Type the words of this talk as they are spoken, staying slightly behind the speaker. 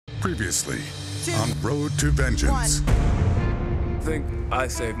Previously on Road to Vengeance. I think I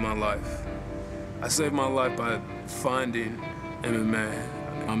saved my life. I saved my life by finding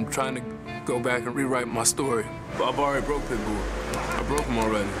MMA. I'm trying to go back and rewrite my story. I've already broke Pitbull. I broke him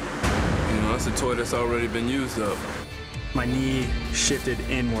already. You know, that's a toy that's already been used up. My knee shifted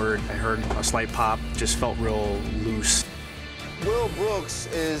inward. I heard a slight pop, just felt real loose. Will Brooks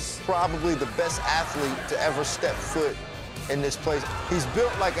is probably the best athlete to ever step foot in this place. He's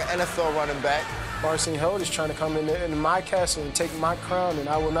built like an NFL running back. Marcin Held is trying to come in my castle and take my crown, and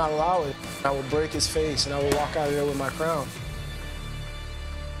I will not allow it. I will break his face, and I will walk out of there with my crown.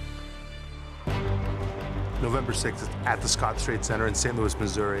 November 6th at the Scott Strait Center in St. Louis,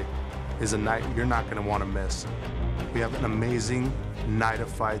 Missouri is a night you're not going to want to miss. We have an amazing night of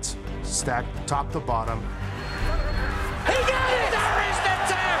fights, stacked top to bottom. He got it! There is the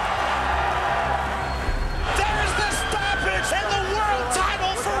tap! There's the stoppage and the world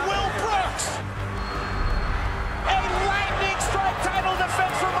title for Will Brooks! A lightning strike title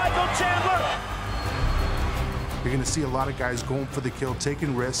defense for Michael Chandler! You're going to see a lot of guys going for the kill,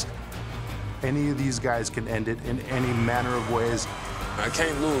 taking risks. Any of these guys can end it in any manner of ways. I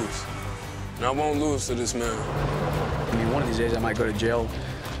can't lose, and I won't lose to this man. I mean, one of these days I might go to jail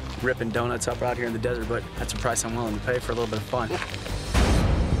ripping donuts up out here in the desert, but that's a price I'm willing to pay for a little bit of fun.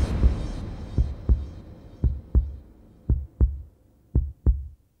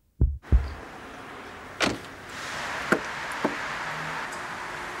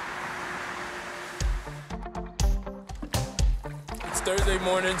 It's Thursday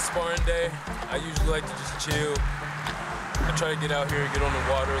morning, sparring day. I usually like to just chill. I try to get out here and get on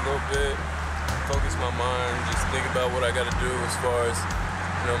the water a little bit, focus my mind, just think about what I got to do as far as,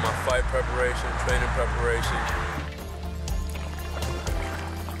 you know, my fight preparation, training preparation.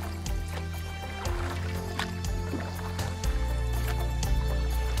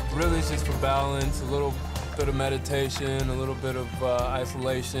 Really, it's just for balance, a little bit of meditation, a little bit of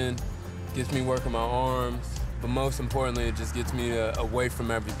isolation, gets me working my arms. But most importantly, it just gets me away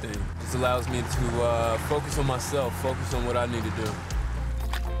from everything. It just allows me to focus on myself, focus on what I need to do.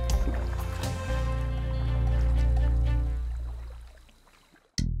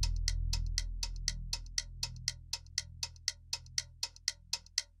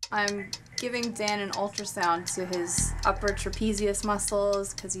 I'm giving Dan an ultrasound to his upper trapezius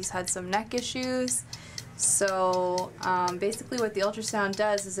muscles because he's had some neck issues. So basically what the ultrasound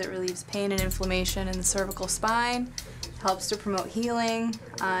does is it relieves pain and inflammation in the cervical spine, helps to promote healing,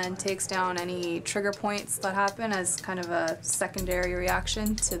 and takes down any trigger points that happen as kind of a secondary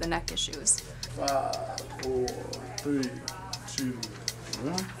reaction to the neck issues. 5, 4, 3, 2,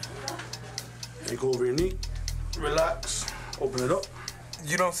 1. And go over your knee, relax, open it up.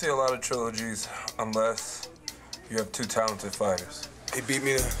 You don't see a lot of trilogies unless you have two talented fighters. He beat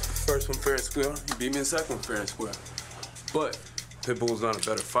me the first one fair and square. He beat me the second one fair and square. But Pitbull's not a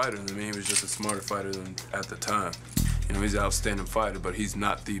better fighter than me. He was just a smarter fighter than at the time. You know, he's an outstanding fighter, but he's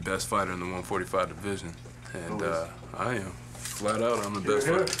not the best fighter in the 145 division. And I am. Flat out, I'm the best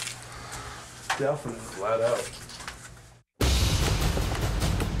fighter. Definitely. Flat out.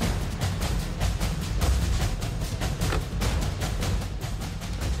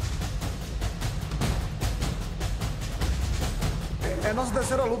 É nossa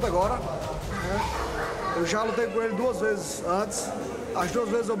terceira luta agora. Eu já lutei com ele 2 vezes antes. As 2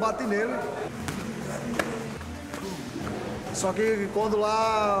 vezes eu bati nele. Só que quando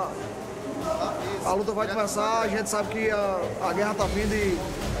lá a luta vai começar, a gente sabe que a guerra tá vindo e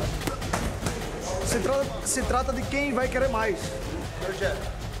se trata de quem vai querer mais.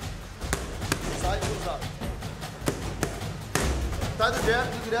 Sai cruzado. Sai do jab,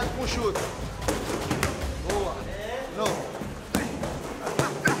 direto com o chute. Boa. Não.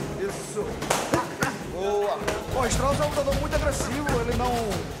 Isso. Boa. O Straus é um lutador muito agressivo,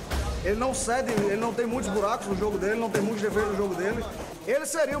 ele não cede, ele não tem muitos buracos no jogo dele, não tem muitos defeitos no jogo dele. Ele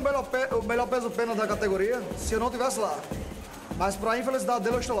seria o melhor peso-pena da categoria se eu não estivesse lá. Mas pra infelicidade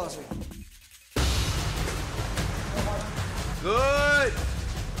dele, eu estou lá, sim. Good.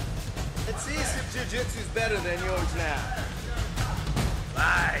 Let's see if jiu-jitsu is better than yours now.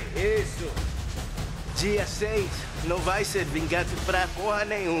 Vai, isso. Dia 6 não vai ser vingado pra porra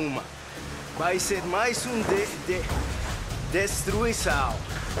nenhuma. Vai ser mais destruição.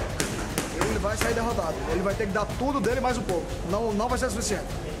 Ele vai sair derrotado. Ele vai ter que dar tudo dele mais um pouco. Não vai ser suficiente.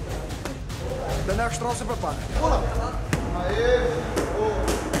 Daniel Straus se prepara. Pula. Aê.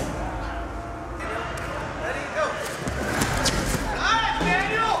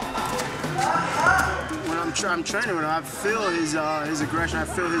 When I'm trying I'm training with him, I feel his aggression. I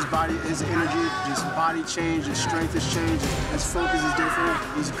feel his body, his energy, his body change, his strength has changed. His focus is different.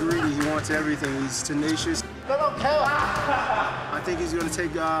 He's greedy. He wants everything. He's tenacious. I think he's going to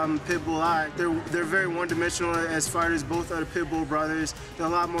take Pitbull out. They're very one-dimensional as fighters. Both are the Pitbull brothers. They're a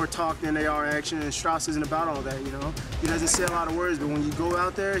lot more talk than they are action, and Straus isn't about all that, you know? He doesn't say a lot of words, but when you go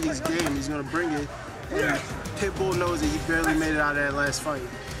out there, he's game. He's going to bring it. And Pitbull knows that he barely made it out of that last fight.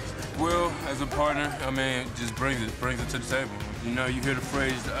 Will, as a partner, I mean, just brings it to the table. You know, you hear the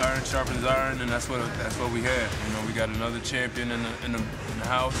phrase, iron sharpens iron, and that's what we had. You know, we got another champion in the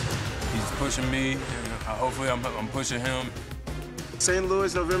house. He's pushing me, and hopefully I'm pushing him. St.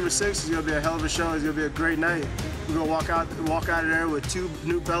 Louis, November 6th is gonna be a hell of a show. It's gonna be a great night. We're gonna walk out of there with 2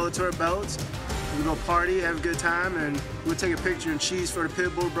 new Bellator belts. We're gonna party, have a good time, and we'll take a picture and cheese for the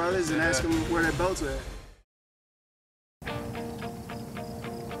Pitbull brothers and ask them where their belts are at.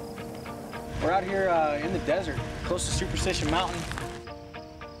 We're out here in the desert, close to Superstition Mountain.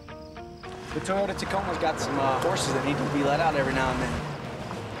 The Toyota Tacoma's got some horses that need to be let out every now and then.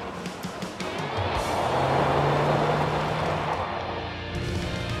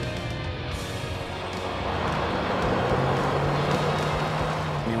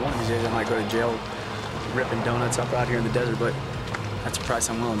 I mean, one of these days I might go to jail ripping donuts up out here in the desert, but that's a price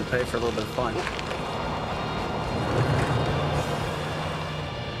I'm willing to pay for a little bit of fun.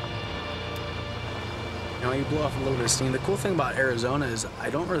 You know, you blow off a little bit of steam. The cool thing about Arizona is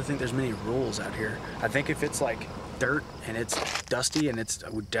I don't really think there's many rules out here. I think if it's like dirt and it's dusty and it's a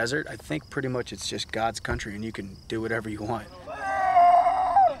desert, I think pretty much it's just God's country and you can do whatever you want.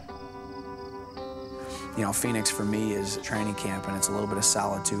 You know, Phoenix for me is training camp, and it's a little bit of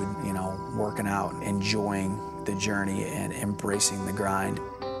solitude, you know, working out, enjoying the journey and embracing the grind.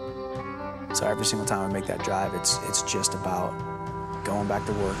 So every single time I make that drive, it's just about going back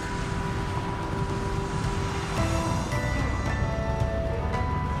to work.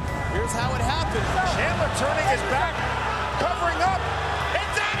 Here's how it happened. Chandler turning his back, covering up, and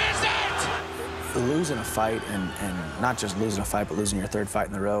that is it! Losing a fight, and not just losing a fight, but losing your 3rd fight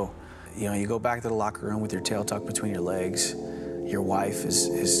in a row, you know, you go back to the locker room with your tail tucked between your legs. Your wife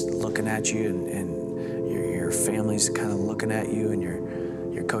is looking at you, and your family's kind of looking at you, and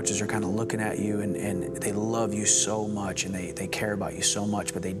your coaches are kind of looking at you, and they love you so much, and they care about you so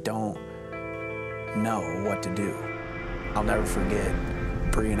much, but they don't know what to do. I'll never forget,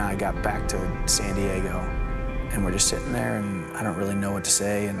 Bree and I got back to San Diego, and we're just sitting there, and I don't really know what to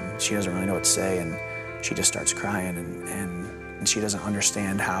say, and she doesn't really know what to say, and she just starts crying, and she doesn't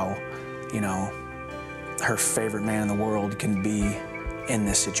understand how, you know, her favorite man in the world can be in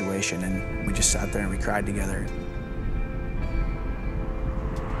this situation, and we just sat there and we cried together.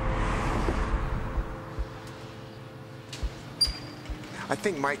 I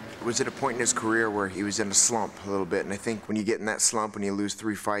think Mike was at a point in his career where he was in a slump a little bit, and I think when you get in that slump, when you lose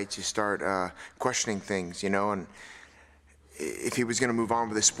 3 fights, you start questioning things, you know, and if he was going to move on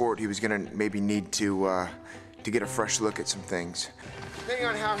with the sport, he was going to maybe need to get a fresh look at some things. Depending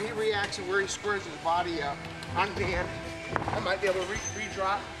on how he reacts and where he squares his body up on Dan, I might be able to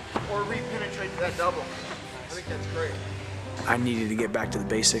re-drop or re-penetrate that double. I think that's great. I needed to get back to the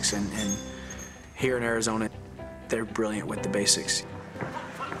basics, and here in Arizona, they're brilliant with the basics.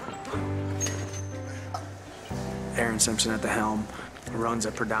 Aaron Simpson at the helm runs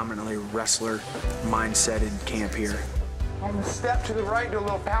a predominantly wrestler mindseted camp here. On the step to the right, do a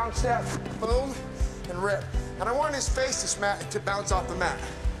little pound step, boom, and rip. And I want his face to bounce off the mat.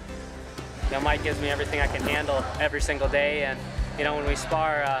 You know, Mike gives me everything I can handle every single day, and you know, when we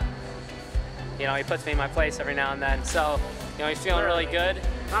spar, you know, he puts me in my place every now and then. So, you know, he's feeling really good.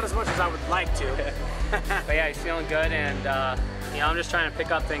 Not as much as I would like to. But yeah, he's feeling good, and you know, I'm just trying to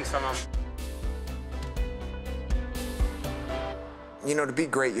pick up things from him. You know, to be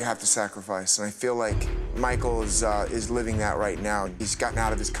great, you have to sacrifice, and I feel like Michael is living that right now. He's gotten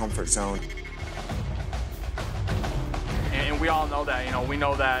out of his comfort zone. And we all know that, you know, we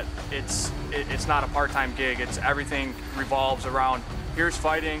know that it's not a part-time gig. It's everything revolves around here's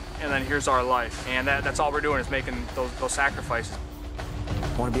fighting, and then here's our life, and that's all we're doing is making those sacrifices.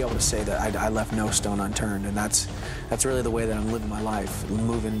 I want to be able to say that I left no stone unturned, and that's really the way that I'm living my life.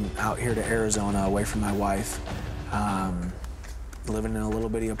 Moving out here to Arizona, away from my wife, living in a little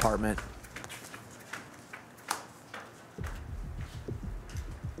bitty apartment.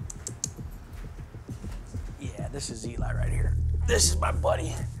 Yeah, this is Eli right here. This is my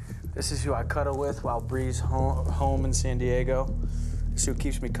buddy. This is who I cuddle with while Bree's home in San Diego. This is who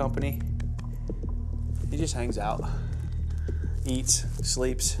keeps me company. He just hangs out, eats,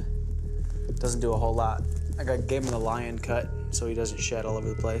 sleeps, doesn't do a whole lot. I gave him the lion cut so he doesn't shed all over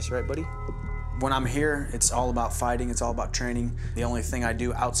the place, right, buddy? When I'm here, it's all about fighting, it's all about training. The only thing I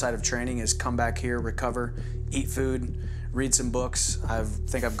do outside of training is come back here, recover, eat food, read some books. I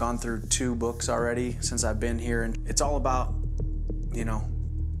think I've gone through 2 books already since I've been here, and it's all about, you know,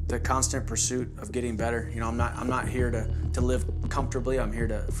 the constant pursuit of getting better. You know, I'm not here to live comfortably. I'm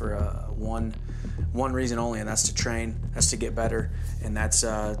here for one reason only, and that's to train, that's to get better, and that's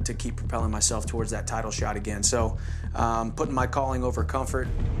to keep propelling myself towards that title shot again. So putting my calling over comfort.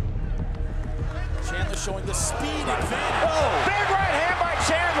 Chandler showing the speed advantage. Oh, big right hand by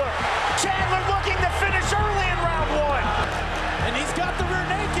Chandler. Chandler looking to finish early in round 1. And he's got the rear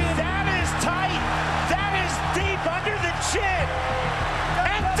naked. That is tight. That is deep under the chin.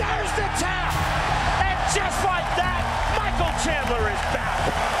 And there's the tap. And just like that, Michael Chandler is back.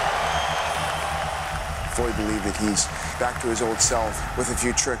 Fully believe that he's back to his old self with a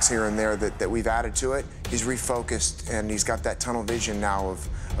few tricks here and there that we've added to it. He's refocused, and he's got that tunnel vision now of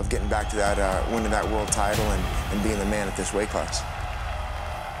getting back to that, winning that world title and being the man at this weight class.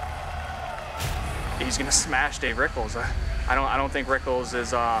 He's gonna smash Dave Rickles. I don't think Rickles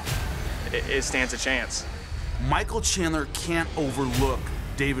stands a chance. Michael Chandler can't overlook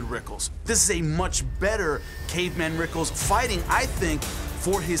David Rickles. This is a much better Caveman Rickles fighting, I think,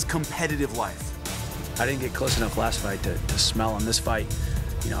 for his competitive life. I didn't get close enough last fight to smell him. This fight,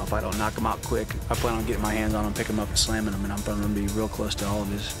 you know, if I don't knock him out quick, I plan on getting my hands on him, picking him up and slamming him, and I'm going to be real close to all of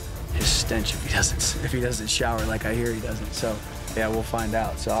his stench if he doesn't shower like I hear he doesn't. So yeah, we'll find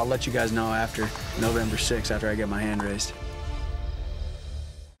out. So I'll let you guys know after November 6th, after I get my hand raised.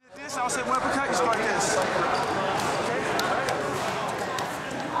 This, I'll say, uppercut, you start this.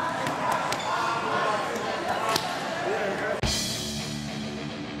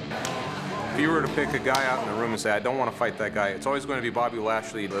 If you were to pick a guy out in the room and say, I don't want to fight that guy, it's always going to be Bobby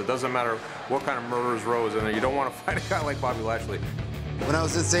Lashley. It doesn't matter what kind of murderer's row is in there. You don't want to fight a guy like Bobby Lashley. When I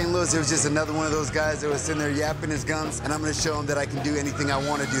was in St. Louis, it was just another one of those guys that was sitting there yapping his guns, and I'm going to show him that I can do anything I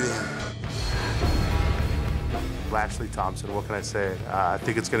want to do to him. Lashley Thomson, what can I say? I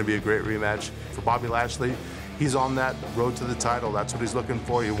think it's going to be a great rematch for Bobby Lashley. He's on that road to the title. That's what he's looking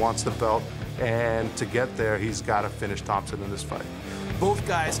for. He wants the belt, and to get there, he's got to finish Thomson in this fight. Both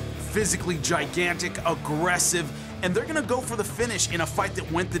guys physically gigantic, aggressive, and they're gonna go for the finish in a fight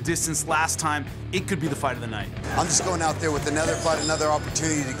that went the distance last time. It could be the fight of the night. I'm just going out there with another fight, another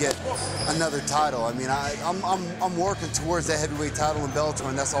opportunity to get another title. I mean, I'm working towards that heavyweight title in Bellator,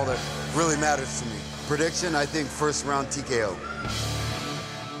 and that's all that really matters to me. Prediction, I think first round TKO.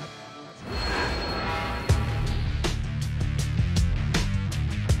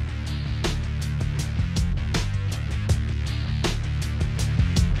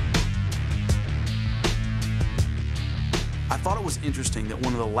 I thought it was interesting that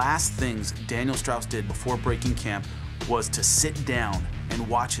one of the last things Daniel Straus did before breaking camp was to sit down and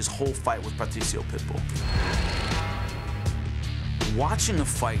watch his whole fight with Patricio Pitbull. Watching a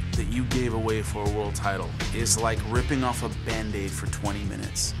fight that you gave away for a world title is like ripping off a Band-Aid for 20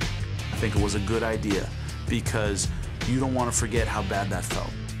 minutes. I think it was a good idea because you don't want to forget how bad that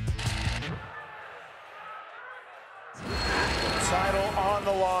felt. Title on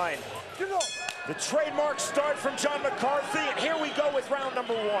the line. The trademark start from John McCarthy, and here we go with round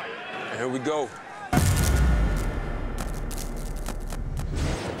number 1. Here we go.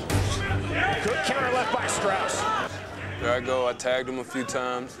 Good counter left by Straus. There I go. I tagged him a few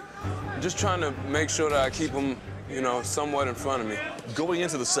times. Just trying to make sure that I keep him, you know, somewhat in front of me. Going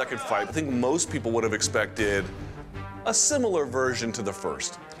into the second fight, I think most people would have expected a similar version to the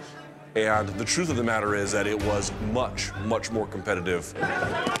first. And the truth of the matter is that it was much, much more competitive.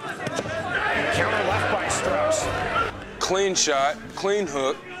 Counter left by Straus. Clean shot, clean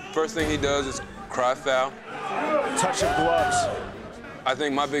hook. First thing he does is cry foul. Touch of gloves. I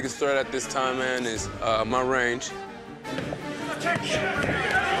think my biggest threat at this time, man, is my range.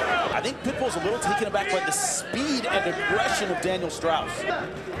 I think Pitbull's a little taken aback by the speed and aggression of Daniel Straus.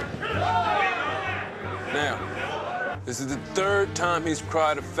 Now, this is the 3rd time he's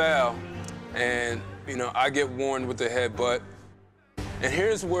cried a foul, and, you know, I get warned with the headbutt. And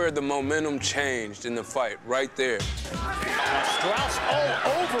here's where the momentum changed in the fight, right there. Straus all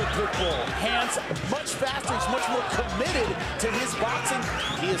over Pitbull. Hands much faster. He's much more committed to his boxing.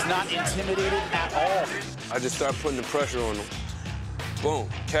 He is not intimidated at all. I just start putting the pressure on him. Boom,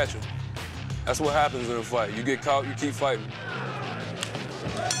 catch him. That's what happens in a fight. You get caught, you keep fighting.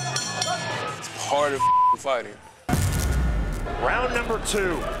 It's part of fighting. Round number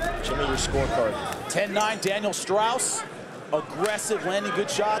 2. Jimmy, your scorecard. 10-9, Daniel Straus. Aggressive, landing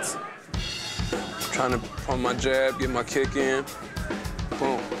good shots. Trying to pump my jab, get my kick in.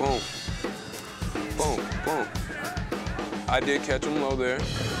 Boom, boom. Boom, boom. I did catch him low there.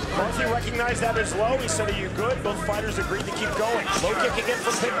 McCarthy recognized that as low. He said, "Are you good?" Both fighters agreed to keep going. Low kick again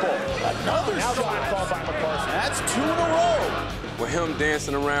for Pitbull. Another now shot called by McCarthy. That's 2 in a row. With him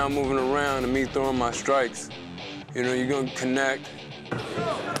dancing around, moving around, and me throwing my strikes, you know, you're going to connect. I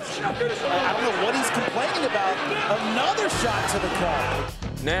don't know what he's complaining about. Another shot to the car.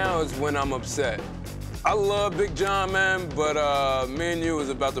 Now is when I'm upset. I love Big John, man, but me and you is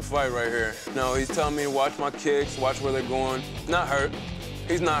about to fight right here. No, he's telling me to watch my kicks, watch where they're going. Not hurt.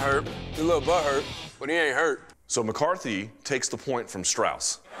 He's not hurt. He's a little butt hurt, but he ain't hurt. So McCarthy takes the point from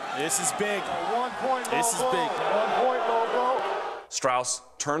Straus. This is big. 1 point, This is big. 1 point, logo. Straus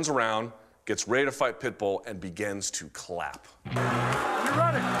turns around, gets ready to fight Pitbull, and begins to clap. You're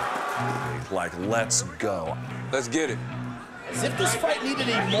running. Like, let's go. Let's get it. As if this fight needed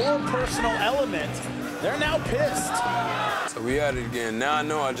a more personal element. They're now pissed. So we at it again. Now I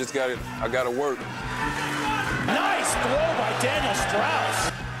know I gotta work. Nice throw by Daniel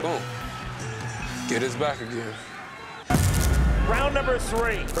Straus. Boom. Get his back again. Round number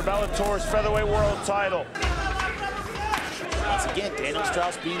 3 for Bellator's featherweight world title. Once again, Daniel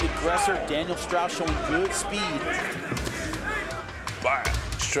Straus being the aggressor. Daniel Straus showing good speed. Bam.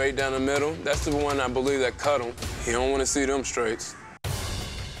 Straight down the middle. That's the one I believe that cut him. He don't want to see them straights.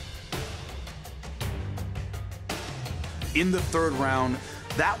 In the third round,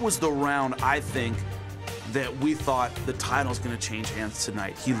 that was the round, I think, that we thought the title's gonna change hands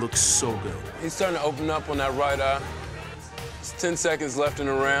tonight. He looks so good. He's starting to open up on that right eye. It's 10 seconds left in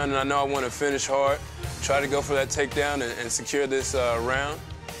the round, and I know I want to finish hard. Try to go for that takedown and secure this round,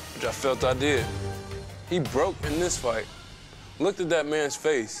 which I felt I did. He broke in this fight. Looked at that man's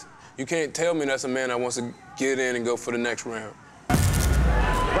face. You can't tell me that's a man that wants to get in and go for the next round.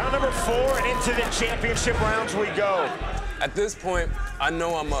 Round number 4, and into the championship rounds we go. At this point, I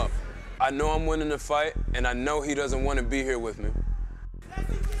know I'm up. I know I'm winning the fight, and I know he doesn't want to be here with me.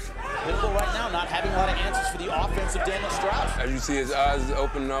 Pitbull right now not having a lot of answers for the offense of Daniel Straus. As you see, his eyes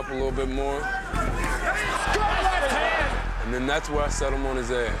opening up a little bit more. Left hand. And then that's where I set him on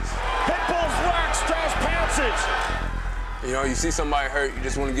his ass. Pitbull's whack, Straus pounces. You know, you see somebody hurt, you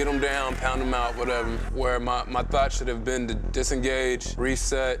just want to get them down, pound them out, whatever. Where my thought should have been to disengage,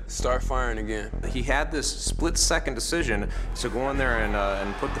 reset, start firing again. He had this split-second decision to go in there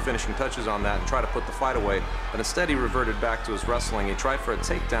and put the finishing touches on that and try to put the fight away, but instead he reverted back to his wrestling. He tried for a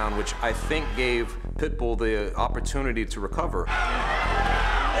takedown, which I think gave Pitbull the opportunity to recover. Big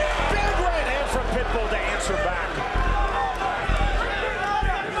right hand from Pitbull to answer back.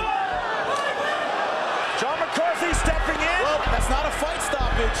 John McCarthy stepping in. Well, that's not a fight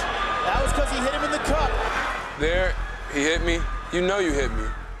stoppage. That was because he hit him in the cup. There, he hit me. You know you hit me.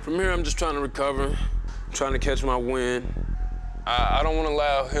 From here, I'm just trying to recover. I'm trying to catch my wind. I don't want to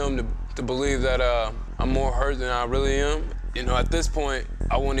allow him to believe that I'm more hurt than I really am. You know, at this point,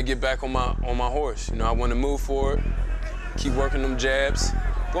 I want to get back on my horse. You know, I want to move forward, keep working them jabs.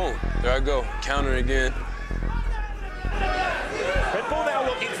 Boom, there I go, counter again. Pitbull now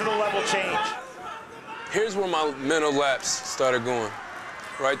looking for the level change. Here's where my mental lapse started going.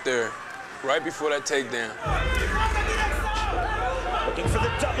 Right there, right before that takedown. Looking for the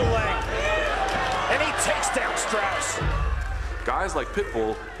double leg. And he takes down Straus. Guys like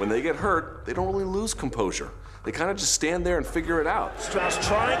Pitbull, when they get hurt, they don't really lose composure. They kind of just stand there and figure it out. Straus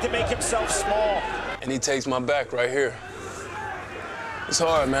trying to make himself small. And he takes my back right here. It's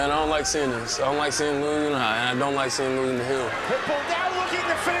hard, man. I don't like seeing this. I don't like seeing losing high, and I don't like seeing losing the hill. Pitbull now looking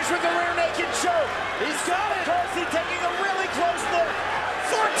to finish with the rear naked choke. He's got it. McCarthy taking a really close look.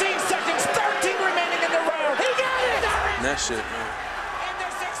 14 seconds, 13 remaining in the round. He got it! And that shit, man.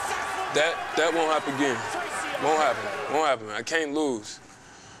 That won't happen again. Won't happen. Won't happen. I can't lose.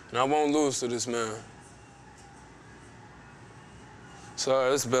 And I won't lose to this man. Sorry,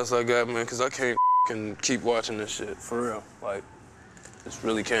 that's the best I got, man, because I can't keep watching this shit, for real. Like, just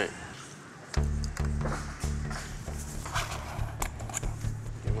really can't.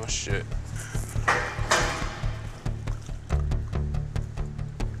 Get my shit.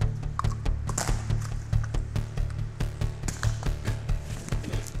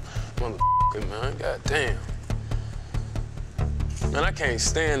 Motherfucker, man, goddamn. Man, I can't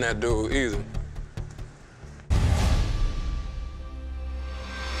stand that dude either.